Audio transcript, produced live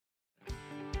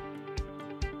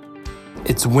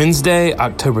It's Wednesday,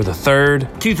 October the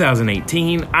 3rd,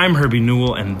 2018. I'm Herbie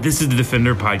Newell, and this is the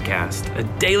Defender Podcast, a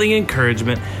daily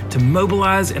encouragement to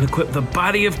mobilize and equip the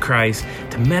body of Christ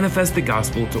to manifest the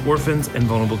gospel to orphans and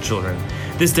vulnerable children.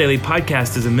 This daily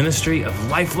podcast is a ministry of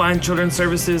Lifeline Children's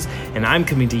Services, and I'm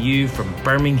coming to you from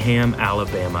Birmingham,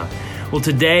 Alabama. Well,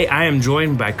 today I am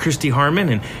joined by Christy Harmon,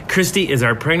 and Christy is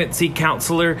our pregnancy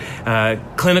counselor,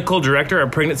 clinical director, our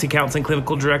pregnancy counseling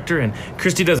clinical director, and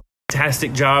Christy does a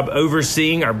fantastic job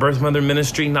overseeing our Birthmother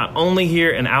ministry, not only here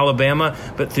in Alabama,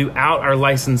 but throughout our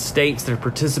licensed states that are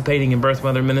participating in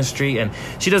Birthmother ministry. And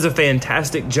she does a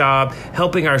fantastic job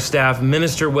helping our staff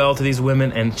minister well to these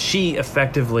women, and she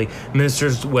effectively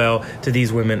ministers well to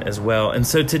these women as well. And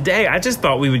so today, I just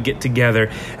thought we would get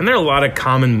together, and there are a lot of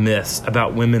common myths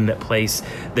about women that place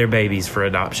their babies for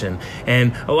adoption,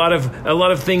 and a lot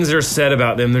of things are said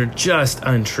about them that are just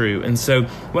untrue. And so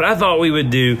what I thought we would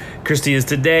do, Christy, is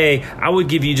today I would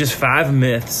give you just 5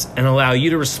 myths and allow you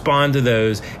to respond to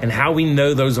those and how we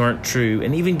know those aren't true,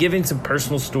 and even giving some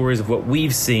personal stories of what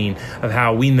we've seen of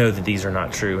how we know that these are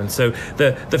not true. And so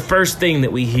the first thing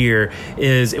that we hear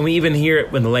is, and we even hear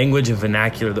it in the language and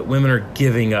vernacular, that women are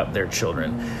giving up their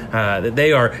children, that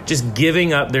they are just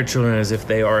giving up their children as if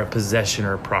they are a possession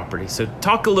or a property. So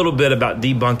talk a little bit about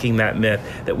debunking that myth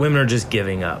that women are just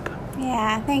giving up.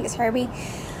 Yeah, thanks, Herbie.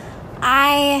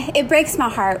 It breaks my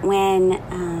heart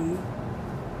when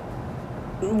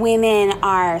women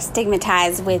are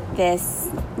stigmatized with this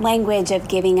language of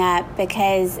giving up,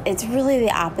 because it's really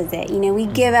the opposite. You know, we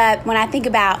give up. When I think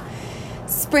about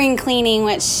spring cleaning,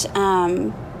 which,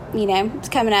 is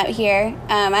coming up here,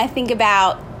 I think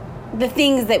about the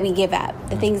things that we give up,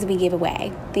 the things that we give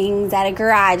away, things at a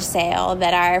garage sale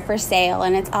that are for sale.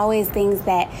 And it's always things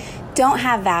that don't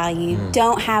have value,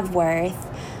 don't have worth.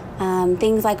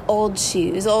 Things like old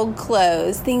shoes, old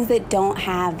clothes, things that don't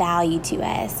have value to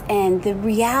us. And the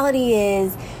reality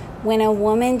is, when a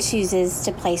woman chooses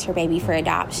to place her baby for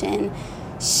adoption,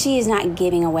 she is not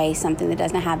giving away something that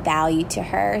doesn't have value to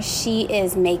her. She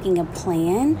is making a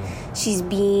plan. She's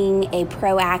being a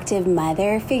proactive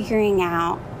mother, figuring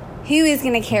out who is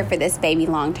going to care for this baby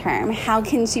long term. How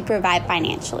can she provide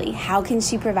financially? How can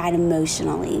she provide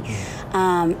emotionally?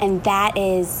 And that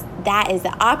is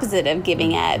the opposite of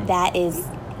giving up. That is,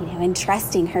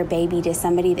 entrusting her baby to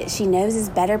somebody that she knows is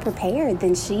better prepared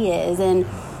than she is. And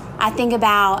I think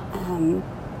about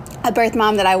a birth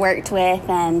mom that I worked with,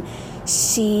 and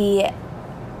she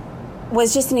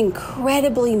was just an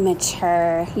incredibly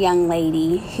mature young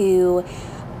lady who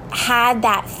had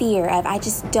that fear of, I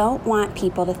just don't want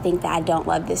people to think that I don't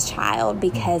love this child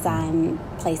because I'm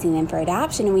placing them for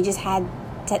adoption. And we just had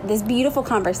this beautiful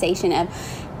conversation of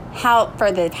how for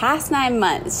the past 9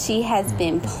 months she has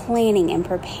been planning and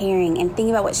preparing and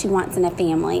thinking about what she wants in a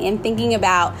family, and thinking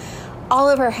about all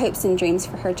of her hopes and dreams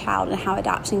for her child and how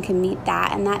adoption can meet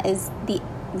that. And that is the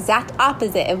exact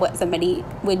opposite of what somebody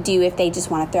would do if they just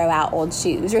want to throw out old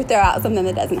shoes or throw out something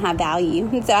that doesn't have value.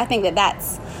 And so I think that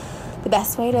that's the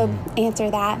best way to answer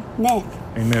that myth.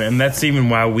 Amen. And that's even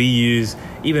why we use,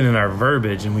 even in our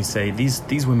verbiage, and we say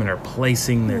these women are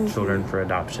placing their children for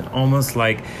adoption. Almost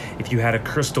like if you had a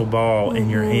crystal ball in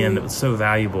your hand that was so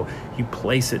valuable, you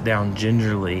place it down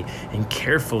gingerly and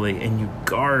carefully, and you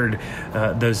guard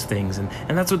those things. And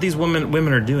that's what these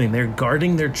women are doing. They're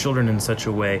guarding their children in such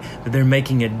a way that they're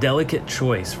making a delicate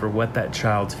choice for what that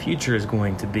child's future is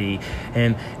going to be.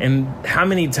 And how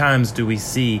many times do we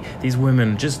see these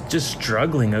women just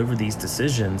struggling over these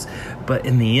decisions? But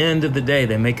in the end of the day,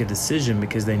 they make a decision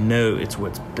because they know it's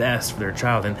what's best for their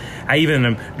child. And I even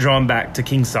am drawn back to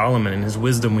King Solomon and his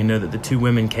wisdom. We know that the 2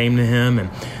 women came to him,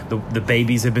 and the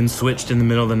babies had been switched in the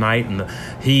middle of the night. And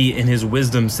he, in his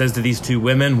wisdom, says to these 2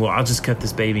 women, well, I'll just cut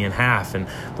this baby in half. And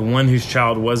the one whose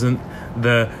child wasn't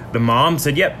the mom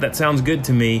said, yep, that sounds good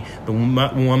to me. The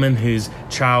woman whose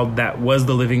child that was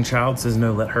the living child says,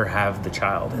 no, let her have the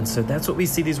child. And so that's what we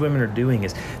see these women are doing,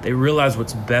 is they realize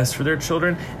what's best for their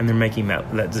children, and they're making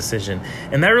that decision.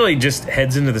 And that really just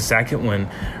heads into the second one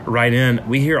right in.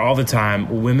 We hear all the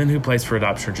time, women who place for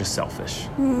adoption are just selfish.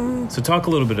 So talk a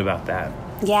little bit about that.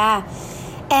 Yeah.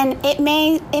 And it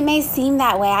may seem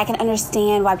that way. I can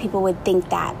understand why people would think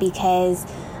that, because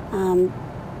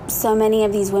so many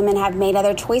of these women have made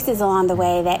other choices along the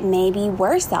way that maybe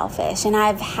were selfish. And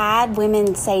I've had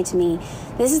women say to me,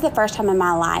 this is the first time in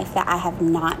my life that I have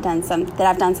not done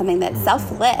I've done something that's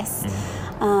selfless.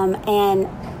 And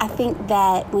I think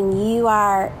that when you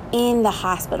are in the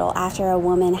hospital after a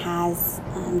woman has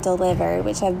delivered,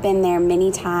 which I've been there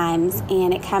many times,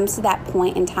 and it comes to that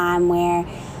point in time where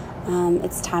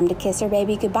it's time to kiss her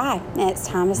baby goodbye, and it's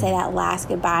time to say that last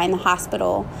goodbye in the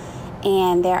hospital.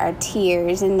 and there are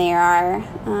tears, and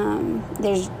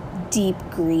there's deep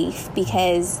grief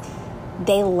because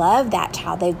they love that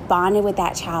child. They've bonded with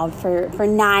that child for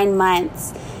 9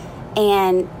 months.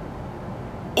 And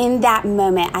in that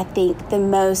moment, I think the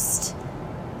most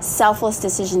selfless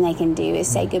decision they can do is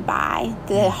say goodbye.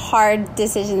 The hard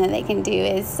decision that they can do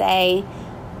is say,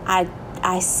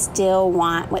 I still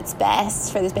want what's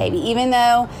best for this baby. Even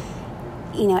though,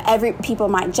 people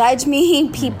might judge me,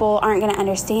 people aren't going to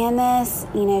understand this.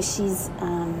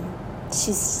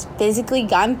 She's physically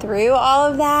gone through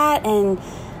all of that, and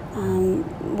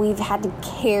we've had to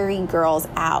carry girls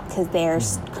out because they're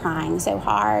crying so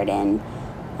hard. And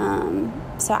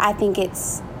so I think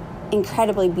it's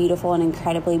incredibly beautiful and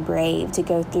incredibly brave to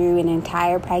go through an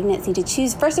entire pregnancy to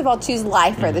choose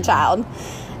life for the child,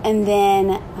 and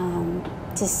then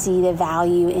to see the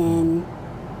value in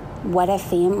what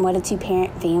a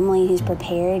two-parent family who's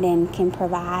prepared and can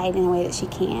provide in a way that she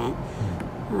can't.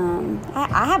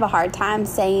 I have a hard time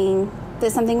saying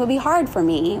that something would be hard for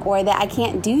me or that I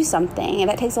can't do something, and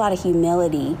that takes a lot of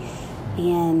humility,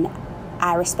 and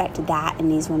I respect that in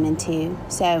these women too.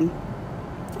 So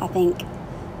I think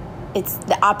it's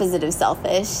the opposite of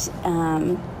selfish.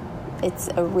 It's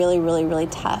a really, really, really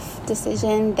tough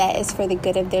decision that is for the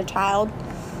good of their child.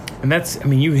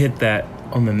 And you hit that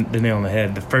on the nail on the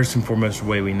head. The first and foremost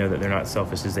way we know that they're not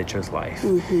selfish is they chose life.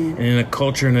 And in a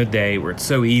culture and a day where it's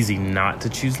so easy not to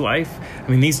choose life,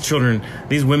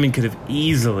 these women could have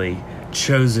easily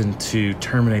chosen to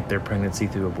terminate their pregnancy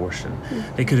through abortion.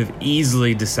 They could have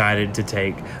easily decided to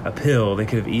take a pill. They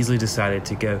could have easily decided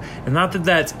to go. And not that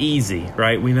that's easy,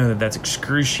 right? We know that that's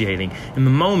excruciating. In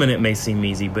the moment, it may seem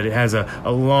easy, but it has a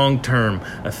long-term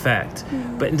effect.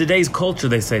 But in today's culture,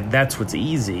 they say that's what's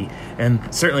easy. And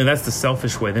certainly that's the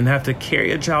selfish way. Then have to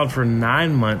carry a child for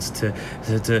 9 months to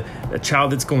a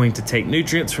child that's going to take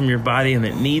nutrients from your body and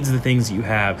that needs the things you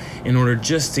have in order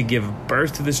just to give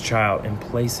birth to this child and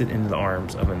place it into the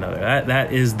arms of another.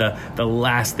 That is the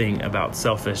last thing about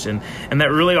selfish. And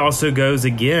that really also goes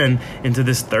again into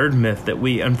this third myth that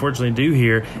we unfortunately do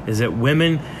here, is that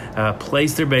women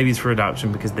place their babies for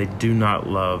adoption because they do not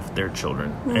love their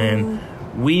children. And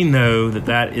we know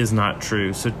that is not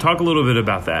true. So talk a little bit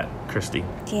about that, Christy.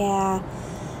 Yeah,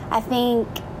 I think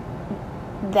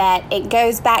that it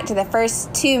goes back to the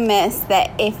first two myths,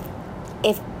 that if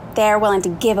they're willing to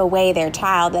give away their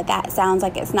child, that sounds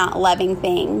like it's not a loving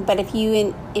thing. But if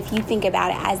you think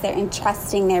about it as they're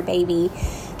entrusting their baby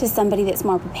to somebody that's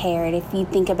more prepared, if you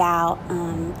think about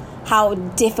how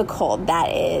difficult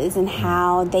that is and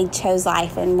how they chose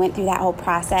life and went through that whole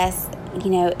process,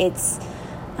 it's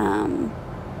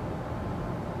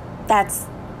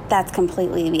that's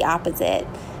completely the opposite.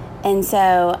 And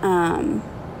so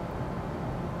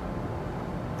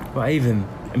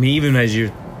even as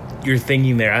you're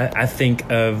thinking there, I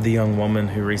think of the young woman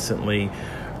who recently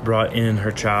brought in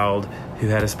her child who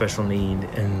had a special need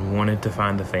and wanted to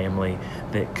find a family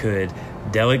that could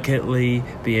delicately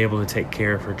be able to take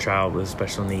care of her child with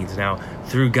special needs. Now,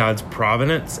 through God's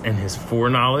providence and his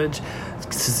foreknowledge,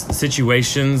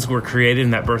 situations were created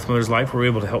in that birth mother's life where we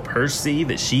were able to help her see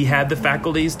that she had the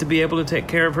faculties to be able to take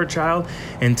care of her child.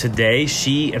 And today,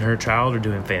 she and her child are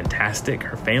doing fantastic.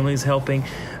 Her family's helping.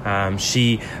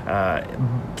 She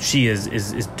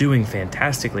is doing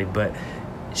fantastically, but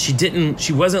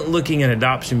she wasn't looking at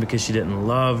adoption because she didn't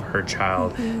love her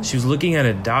child. She was looking at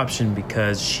adoption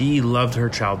because she loved her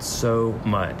child so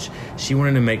much. She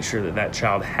wanted to make sure that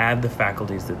child had the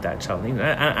faculties that child needed.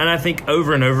 And I think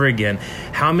over and over again,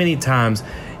 how many times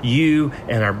you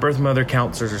and our birth mother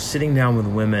counselors are sitting down with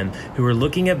women who are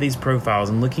looking at these profiles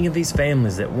and looking at these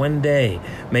families that one day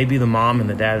may be the mom and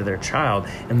the dad of their child,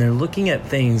 and they're looking at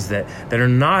things that are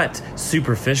not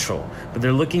superficial, but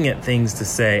they're looking at things to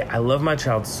say, I love my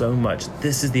child so much,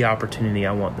 this is the opportunity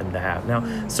I want them to have.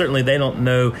 Now, certainly they don't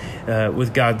know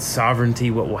with God's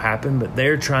sovereignty what will happen, but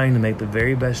they're trying to make the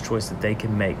very best choice that they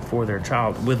can make for their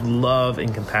child with love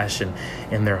and compassion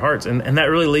in their hearts. And that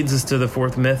really leads us to the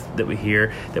fourth myth that we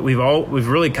hear, that we've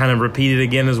really kind of repeated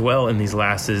again as well in these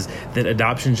last, is that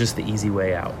adoption is just the easy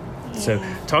way out. Yeah. So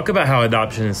talk about how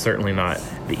adoption is certainly not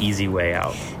the easy way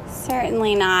out.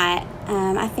 Certainly not.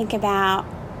 I think about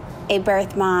a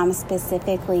birth mom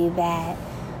specifically that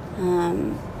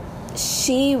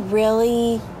she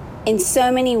really, in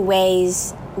so many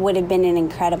ways, would have been an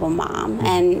incredible mom.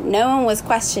 And no one was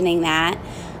questioning that.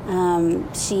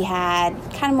 She had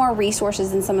kind of more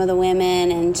resources than some of the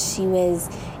women, and she was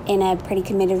in a pretty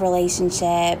committed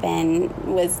relationship and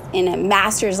was in a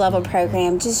master's level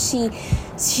program. Just she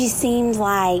seemed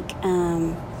like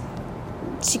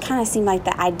she kind of seemed like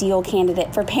the ideal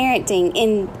candidate for parenting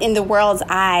in the world's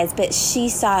eyes, but she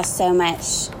saw so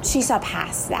much. She saw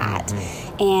past that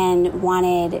and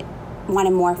wanted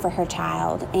more for her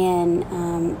child. And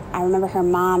I remember her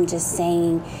mom just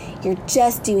saying, "You're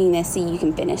just doing this so you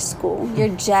can finish school. You're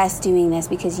just doing this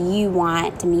because you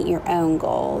want to meet your own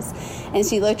goals." And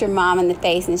she looked her mom in the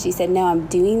face and she said, "No, I'm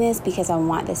doing this because I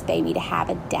want this baby to have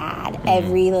a dad.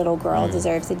 Every little girl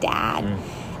deserves a dad."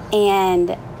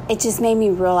 And it just made me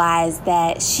realize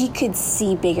that she could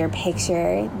see bigger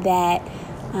picture, that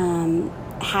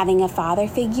having a father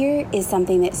figure is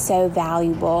something that's so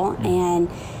valuable. And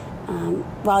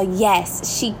while,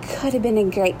 yes, she could have been a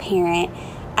great parent,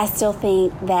 I still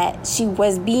think that she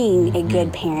was being a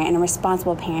good parent and a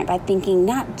responsible parent by thinking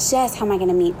not just how am I going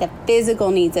to meet the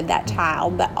physical needs of that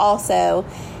child, but also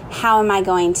how am I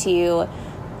going to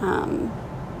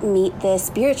meet the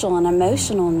spiritual and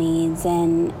emotional needs,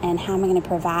 and how am I going to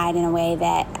provide in a way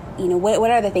that, what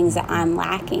are the things that I'm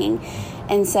lacking?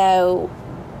 And so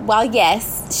while,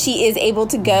 yes, she is able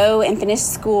to go and finish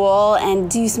school and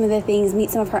do some of the things,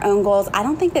 meet some of her own goals, I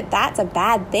don't think that that's a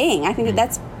bad thing. I think that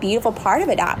that's a beautiful part of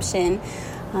adoption.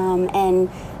 And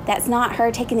that's not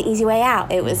her taking the easy way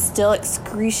out. It was still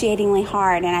excruciatingly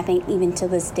hard. And I think even to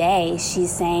this day,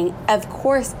 she's saying, of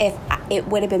course, if it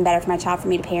would have been better for my child for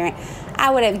me to parent,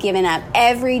 I would have given up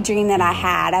every dream that I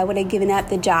had. I would have given up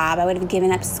the job. I would have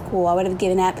given up school. I would have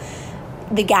given up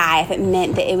the guy if it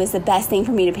meant that it was the best thing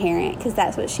for me to parent, because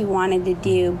that's what she wanted to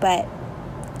do. But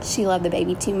she loved the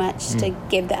baby too much to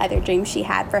give the other dreams she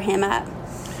had for him up.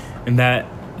 And that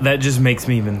just makes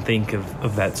me even think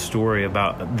of that story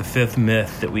about the fifth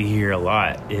myth that we hear a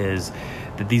lot, is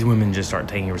that these women just aren't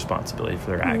taking responsibility for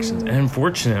their actions. And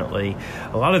unfortunately,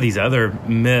 a lot of these other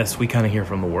myths we kind of hear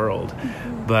from the world.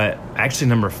 But actually,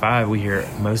 number 5, we hear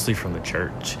mostly from the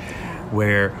church,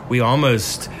 where we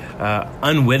almost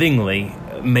unwittingly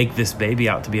make this baby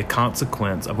out to be a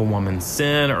consequence of a woman's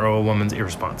sin or a woman's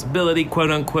irresponsibility, quote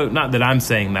unquote. Not that I'm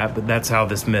saying that, but that's how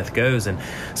this myth goes. And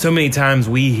so many times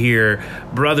we hear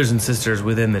brothers and sisters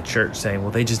within the church saying,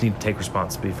 well, they just need to take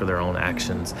responsibility for their own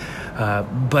actions.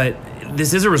 But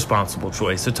this is a responsible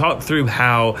choice. So talk through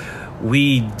how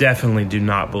we definitely do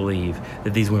not believe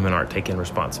that these women aren't taking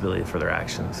responsibility for their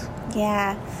actions.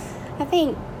 Yeah, I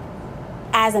think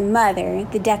as a mother,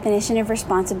 the definition of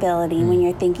responsibility when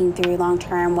you're thinking through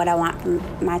long-term what I want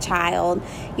from my child,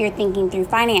 you're thinking through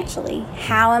financially.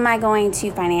 How am I going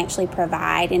to financially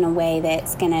provide in a way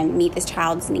that's going to meet this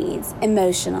child's needs?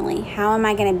 Emotionally, how am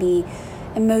I going to be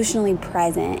emotionally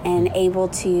present and able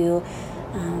to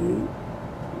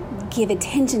give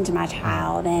attention to my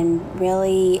child and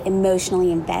really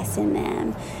emotionally invest in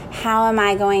them? How am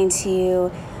I going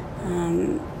to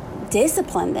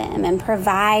discipline them and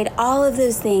provide all of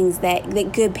those things that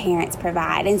good parents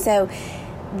provide? And so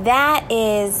that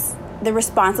is the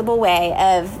responsible way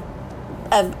of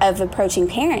approaching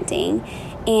parenting.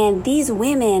 And these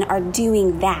women are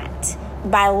doing that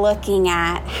by looking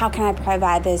at how can I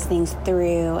provide those things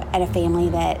through at a family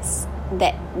that's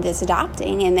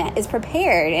adopting and that is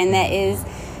prepared and that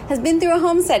has been through a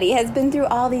home study, has been through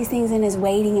all these things and is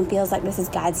waiting and feels like this is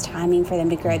God's timing for them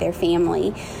to grow their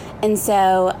family. And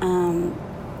so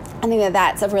I think that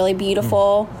that's a really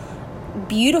beautiful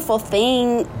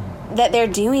thing that they're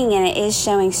doing, and it is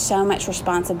showing so much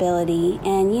responsibility.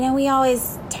 And, we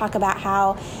always talk about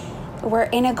how we're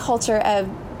in a culture of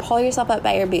pull yourself up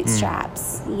by your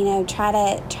bootstraps. Try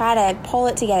to pull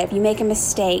it together. If you make a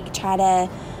mistake, try to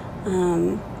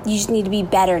you just need to be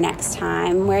better next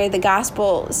time, where the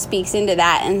gospel speaks into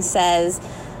that and says,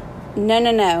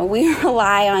 no, we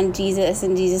rely on Jesus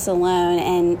and Jesus alone,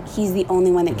 and he's the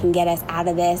only one that can get us out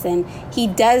of this, and he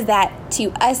does that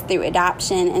to us through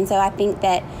adoption. And so I think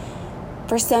that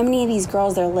for so many of these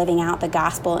girls, they're living out the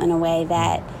gospel in a way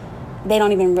that they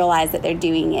don't even realize that they're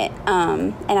doing it.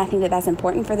 And I think that that's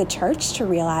important for the church to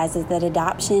realize, is that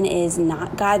adoption is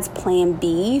not God's plan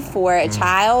B for a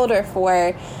child or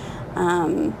for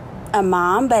a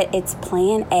mom, but it's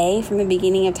plan A from the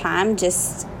beginning of time,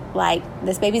 just like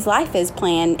this baby's life is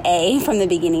plan A from the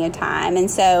beginning of time.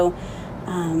 And so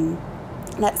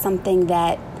that's something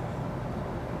that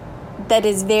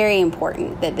is very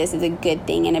important, that this is a good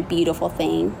thing and a beautiful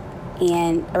thing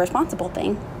and a responsible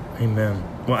thing. Amen.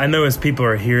 Well, I know as people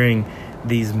are hearing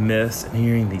these myths and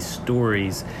hearing these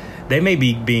stories, they may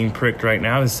be being pricked right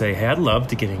now to say, hey, I'd love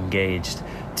to get engaged,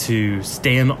 to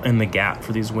stand in the gap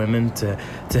for these women, to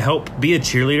help be a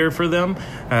cheerleader for them.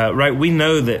 Right? We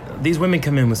know that these women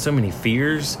come in with so many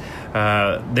fears,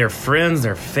 their friends,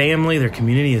 their family, their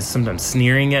community is sometimes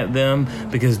sneering at them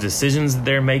because of decisions that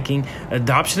they're making.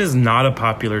 Adoption is not a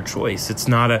popular choice. It's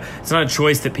not a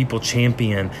choice that people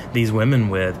champion these women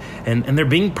with. And they're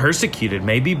being persecuted,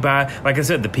 maybe by, like I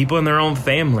said, the people in their own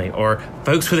family or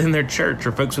folks within their church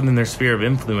or folks within their sphere of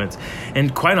influence.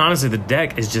 And quite honestly, the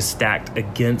deck is just stacked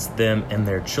against them and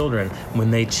their children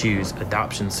when they choose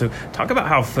adoption. So talk about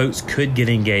how folks could get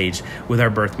engaged with our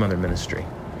Birthmother ministry.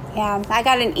 Yeah, I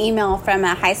got an email from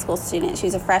a high school student. She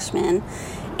was a freshman,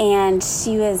 and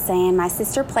she was saying, my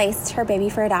sister placed her baby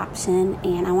for adoption,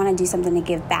 and I want to do something to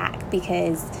give back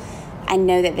because I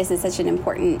know that this is such an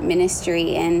important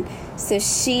ministry. And so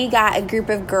she got a group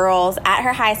of girls at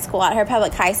her high school, at her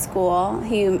public high school,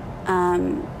 who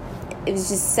it was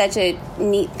just such a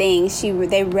neat thing.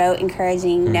 They wrote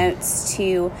encouraging notes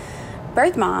to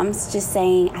birth moms, just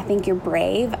saying, I think you're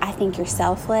brave, I think you're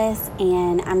selfless,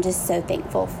 and I'm just so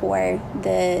thankful for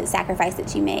the sacrifice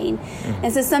that you made.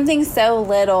 And so something so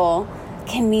little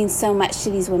can mean so much to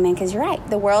these women, because you're right,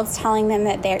 the world's telling them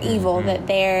that they're evil, that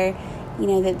they're,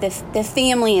 that the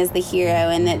family is the hero,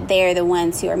 and that they're the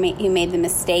ones who made the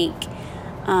mistake.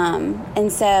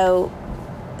 And so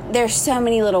there's so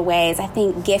many little ways. I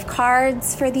think gift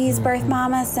cards for these birth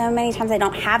mamas, so many times they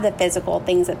don't have the physical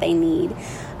things that they need.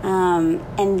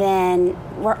 And then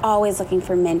we're always looking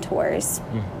for mentors,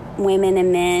 women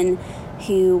and men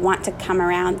who want to come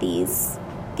around these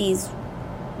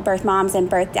birth moms and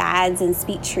birth dads and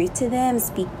speak truth to them,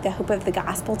 speak the hope of the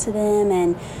gospel to them,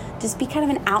 and just be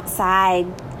kind of an outside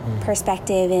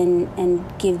perspective and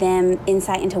give them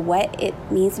insight into what it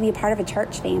means to be a part of a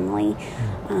church family.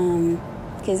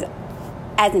 Because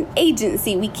as an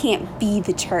agency, we can't be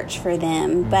the church for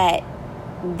them, but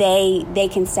they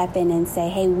can step in and say,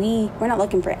 hey, we're not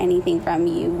looking for anything from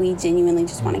you. We genuinely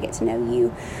just want to get to know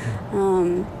you.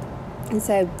 And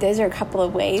so those are a couple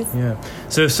of ways. Yeah.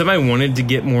 So if somebody wanted to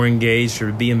get more engaged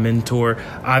or be a mentor,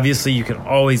 obviously you can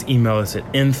always email us at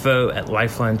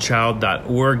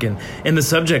info@lifelinechild.org, and in the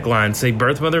subject line say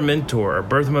Birthmother Mentor or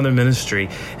Birthmother Ministry,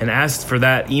 and ask for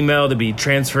that email to be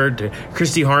transferred to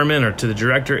Christy Harmon or to the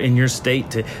director in your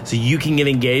state so you can get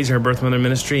engaged in our Birthmother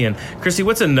Ministry. And Christy,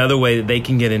 what's another way that they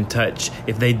can get in touch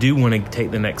if they do want to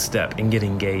take the next step and get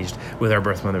engaged with our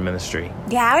Birthmother Ministry?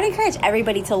 Yeah, I would encourage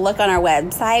everybody to look on our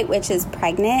website, which is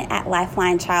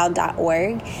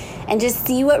pregnant@lifelinechild.org, and just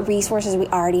see what resources we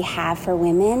already have for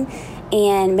women,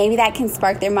 and maybe that can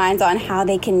spark their minds on how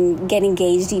they can get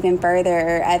engaged even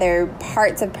further, or other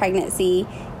parts of pregnancy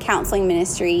counseling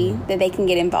ministry that they can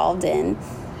get involved in.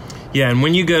 Yeah, and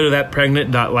when you go to that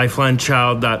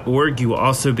pregnant.lifelinechild.org, you will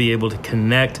also be able to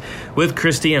connect with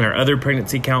Christy and our other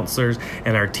pregnancy counselors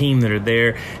and our team that are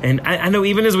there. And I know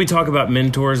even as we talk about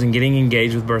mentors and getting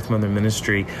engaged with Birthmother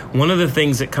Ministry, one of the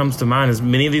things that comes to mind is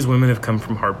many of these women have come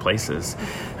from hard places.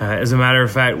 As a matter of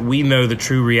fact, we know the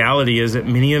true reality is that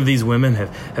many of these women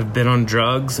have been on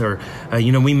drugs, or,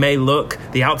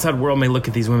 the outside world may look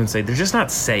at these women and say, they're just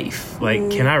not safe.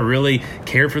 Like, can I really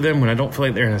care for them when I don't feel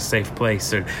like they're in a safe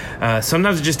place? Or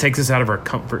sometimes it just takes us out of our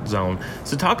comfort zone.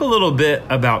 So talk a little bit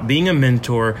about being a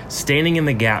mentor, standing in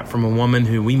the gap from a woman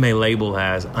who we may label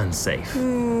as unsafe.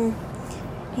 I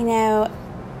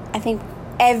think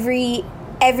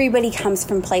everybody comes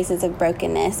from places of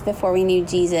brokenness before we knew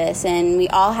Jesus, and we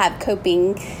all have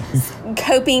coping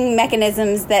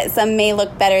mechanisms that some may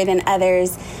look better than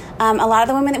others. A lot of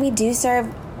the women that we do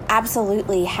serve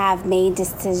absolutely have made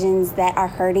decisions that are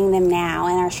hurting them now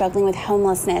and are struggling with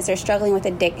homelessness or struggling with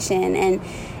addiction. And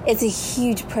it's a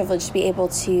huge privilege to be able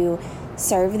to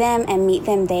serve them and meet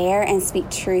them there and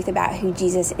speak truth about who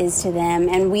Jesus is to them.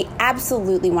 And we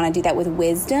absolutely want to do that with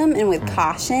wisdom and with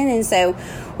caution. And so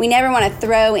we never want to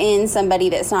throw in somebody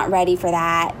that's not ready for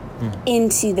that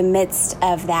into the midst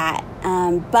of that.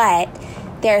 But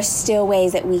there are still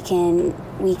ways that we can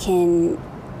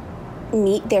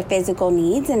meet their physical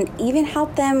needs and even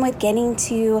help them with getting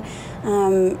to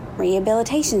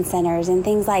rehabilitation centers and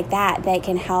things like that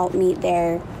can help meet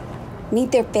their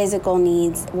physical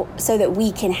needs, so that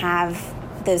we can have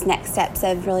those next steps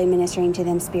of really ministering to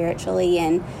them spiritually.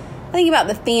 And I think about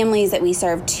the families that we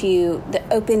serve too, the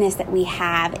openness that we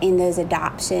have in those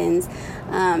adoptions.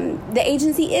 The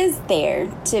agency is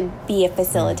there to be a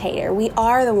facilitator. We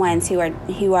are the ones who are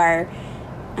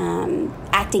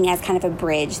acting as kind of a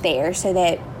bridge there, so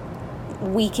that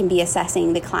we can be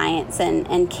assessing the clients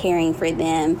and caring for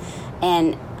them,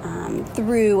 and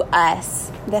through us,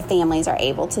 the families are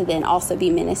able to then also be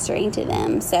ministering to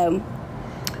them. So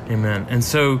Amen. And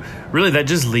so really that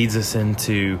just leads us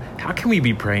into how can we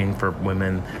be praying for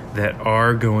women that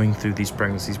are going through these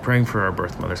pregnancies, praying for our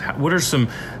birth mothers? What are some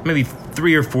maybe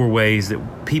 3 or 4 ways that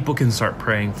people can start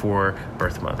praying for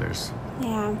birth mothers?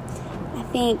 Yeah, I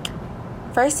think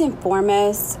first and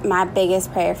foremost, my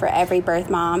biggest prayer for every birth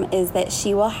mom is that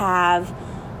she will have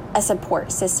a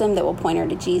support system that will point her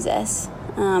to Jesus,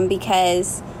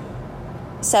 because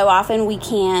so often we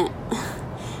can't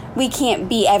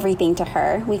be everything to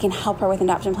her. We can help her with an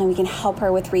adoption plan. We can help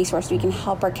her with resources. We can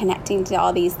help her connecting to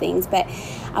all these things. But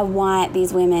I want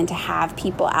these women to have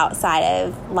people outside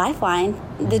of Lifeline,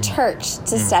 the church,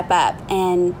 to step up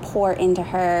and pour into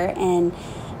her and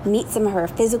meet some of her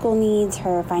physical needs,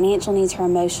 her financial needs, her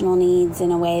emotional needs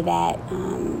in a way that,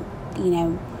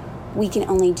 we can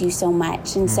only do so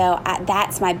much. And so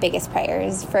that's my biggest prayer,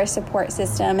 is for a support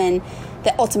system, and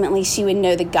that ultimately she would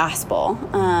know the gospel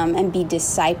and be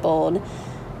discipled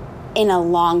in a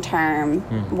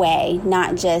long-term way,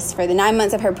 not just for the 9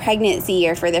 months of her pregnancy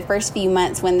or for the first few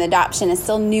months when the adoption is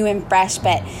still new and fresh,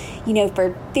 but,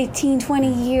 for 15,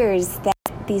 20 years, that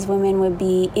these women would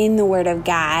be in the Word of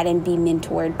God and be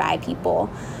mentored by people.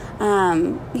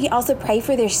 We also pray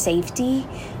for their safety.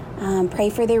 Pray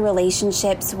for their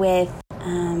relationships with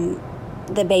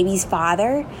the baby's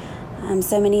father.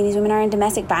 So many of these women are in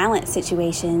domestic violence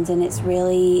situations, and it's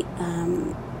really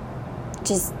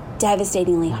just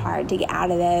devastatingly hard to get out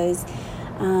of those.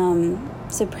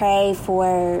 So pray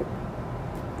for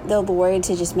the Lord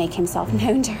to just make himself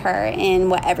known to her in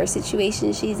whatever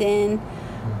situation she's in.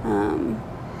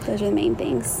 Those are the main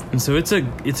things. And so it's a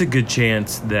good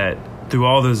chance that through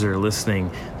all those that are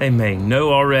listening, they may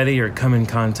know already or come in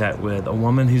contact with a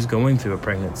woman who's going through a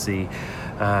pregnancy,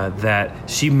 that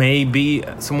she may be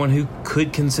someone who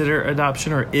could consider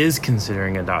adoption or is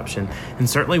considering adoption. And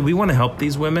certainly we want to help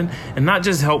these women, and not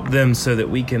just help them so that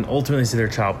we can ultimately see their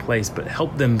child placed, but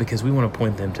help them because we want to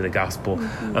point them to the gospel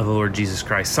of the Lord Jesus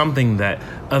Christ, something that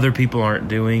other people aren't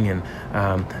doing, and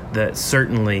that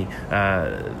certainly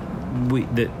we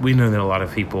know that a lot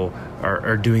of people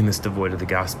are doing this devoid of the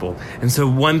gospel. And so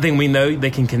one thing we know, they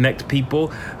can connect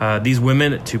people, these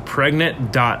women, to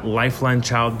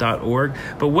pregnant.lifelinechild.org.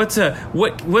 But what's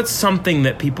something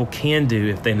that people can do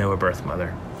if they know a birth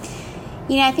mother?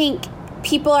 I think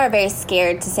people are very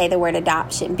scared to say the word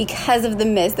adoption because of the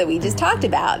myths that we just talked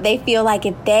about. They feel like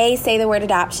if they say the word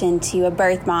adoption to a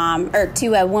birth mom or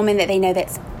to a woman that they know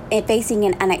that's facing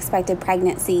an unexpected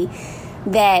pregnancy,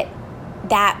 that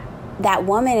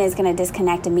woman is going to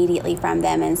disconnect immediately from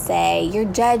them and say, you're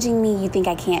judging me, you think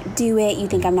I can't do it, you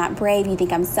think I'm not brave, you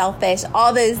think I'm selfish,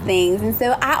 all those things. And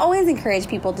so I always encourage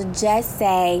people to just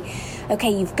say, okay,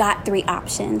 you've got 3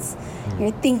 options. You're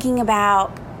thinking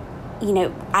about,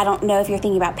 I don't know if you're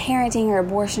thinking about parenting or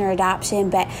abortion or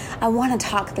adoption, but I want to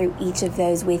talk through each of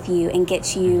those with you and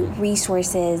get you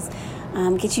resources,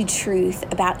 get you truth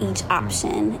about each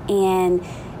option. And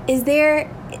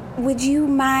would you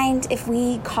mind if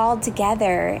we called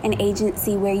together an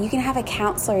agency where you can have a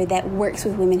counselor that works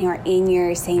with women who are in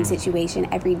your same situation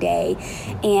every day,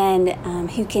 and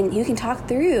who can talk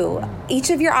through each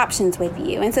of your options with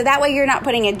you? And so that way you're not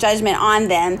putting a judgment on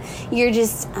them. You're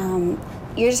just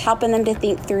helping them to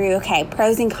think through, okay,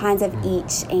 pros and cons of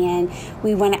each, and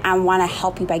I want to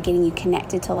help you by getting you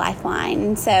connected to Lifeline.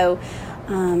 And so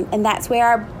and that's where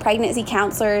our pregnancy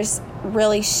counselors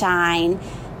really shine.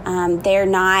 They're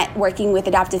not working with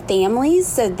adoptive families,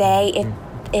 so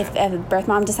if a birth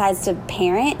mom decides to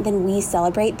parent, then we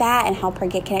celebrate that and help her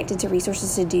get connected to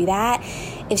resources to do that.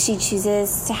 If she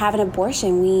chooses to have an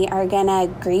abortion, we are going to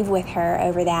grieve with her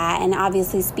over that and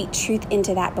obviously speak truth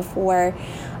into that before.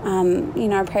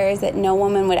 Our prayer is that no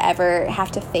woman would ever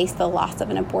have to face the loss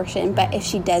of an abortion, but if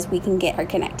she does, we can get her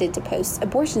connected to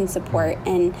post-abortion support.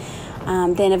 And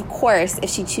then, of course, if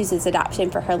she chooses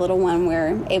adoption for her little one,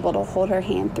 we're able to hold her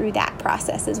hand through that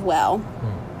process as well.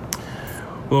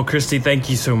 Well, Christy, thank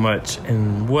you so much.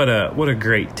 And what a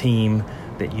great team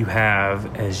that you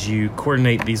have as you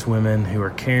coordinate these women who are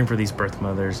caring for these birth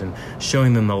mothers and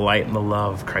showing them the light and the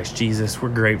love of Christ Jesus. We're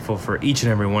grateful for each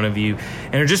and every one of you,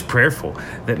 and are just prayerful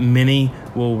that many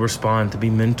will respond to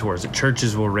be mentors, that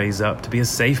churches will raise up to be a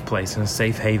safe place and a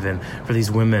safe haven for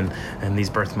these women and these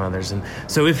birth mothers. And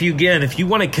so if you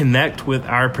want to connect with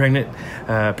our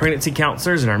pregnancy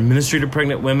counselors and our ministry to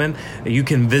pregnant women, you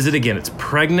can visit again. It's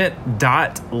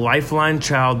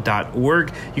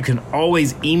pregnant.lifelinechild.org. You can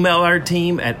always email our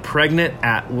team at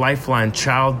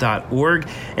pregnant@lifelinechild.org.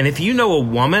 And if you know a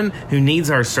woman who needs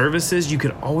our services, you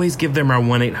could always give them our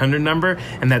 1-800 number,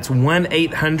 and that's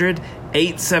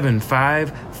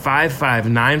 1-800-875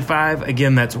 1-800-875-5595.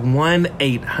 Again, that's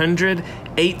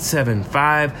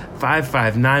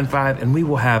 1-800-875-5595. And we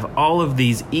will have all of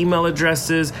these email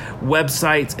addresses,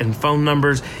 websites, and phone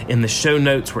numbers in the show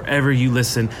notes wherever you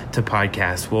listen to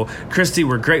podcasts. Well, Christy,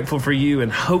 we're grateful for you,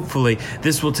 and hopefully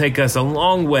this will take us a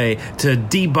long way to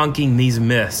debunking these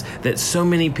myths that so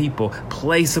many people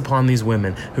place upon these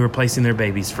women who are placing their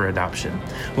babies for adoption.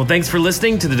 Well, thanks for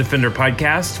listening to the Defender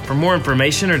Podcast. For more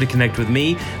information or to connect with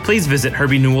me, please visit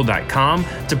HerbieNewell.com.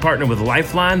 To partner with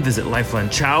Lifeline, visit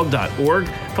lifelinechild.org.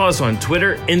 Follow us on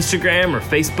Twitter, Instagram, or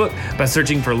Facebook by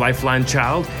searching for Lifeline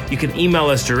Child. You can email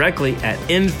us directly at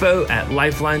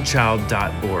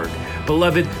info@lifelinechild.org.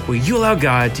 Beloved, will you allow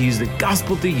God to use the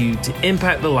gospel through you to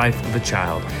impact the life of a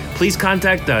child? Please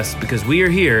contact us because we are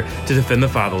here to defend the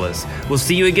fatherless. We'll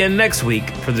see you again next week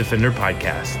for the Defender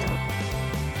Podcast.